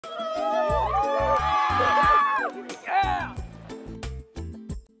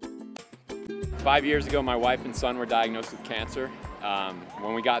5 years ago, my wife and son were diagnosed with cancer.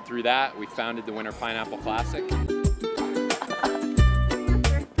 When we got through that, we founded the Winter Pineapple Classic.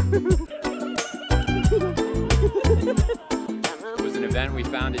 It was an event we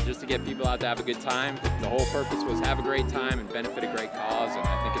founded just to get people out to have a good time. The whole purpose was have a great time and benefit a great cause, and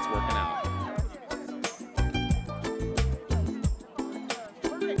I think it's working out.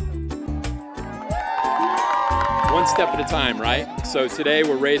 One step at a time, right? So today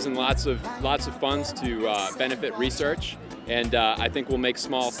we're raising lots of funds to benefit research, and I think we'll make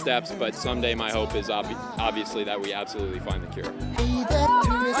small steps, but someday my hope is obviously that we absolutely find the cure.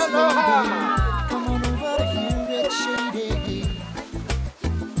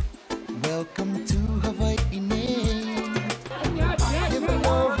 Welcome to Hawaii. Give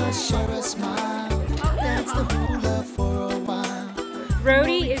aloha, share a smile. Dance the hula for a while.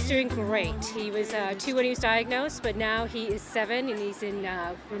 Brody is doing great. He was 2 when he was diagnosed, but now he is 7 and he's in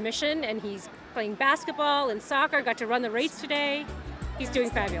remission, and he's playing basketball and soccer, got to run the race today. He's doing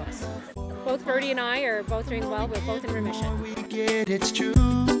fabulous. Both Brody and I are both doing well. We're both in remission. We get it's true.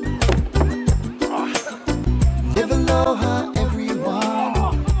 Live aloha,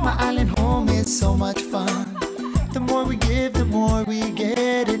 everyone. My island home is so much fun. The more we give, the more we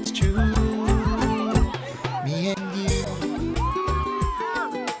get, it's true. Me and you.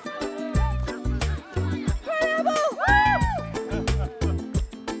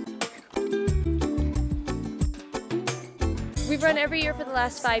 We've run every year for the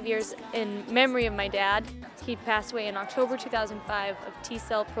last 5 years in memory of my dad. He passed away in October 2005 of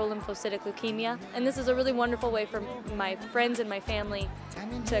T-cell prolymphocytic leukemia. And this is a really wonderful way for my friends and my family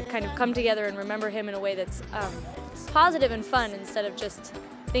to kind of come together and remember him in a way that's positive and fun, instead of just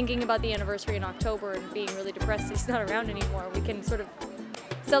thinking about the anniversary in October and being really depressed he's not around anymore. We can sort of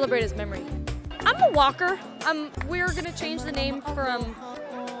celebrate his memory. I'm a walker. We're gonna change the name from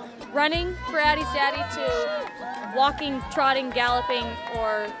running for Addie's Daddy to walking, trotting, galloping,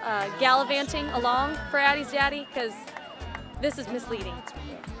 or gallivanting along for Addie's Daddy, because this is misleading,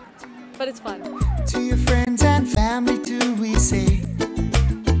 but it's fun. To your friends and family too, we say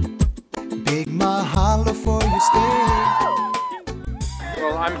big mahalo for your stay.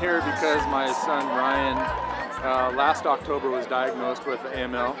 Well, I'm here because my son Ryan last October was diagnosed with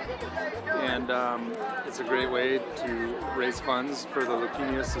AML, and it's a great way to raise funds for the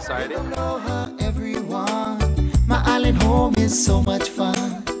Leukemia Society. Aloha, everyone. My island home is so much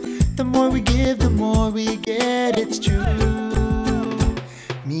fun. The more we give, the more we get, it's true.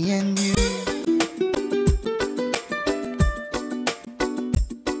 Me and you.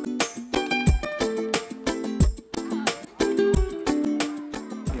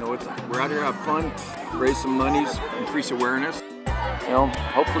 We're out here to have fun, raise some monies, increase awareness. You know,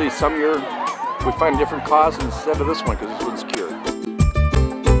 hopefully some year we find a different cause instead of this one, because this one's cute.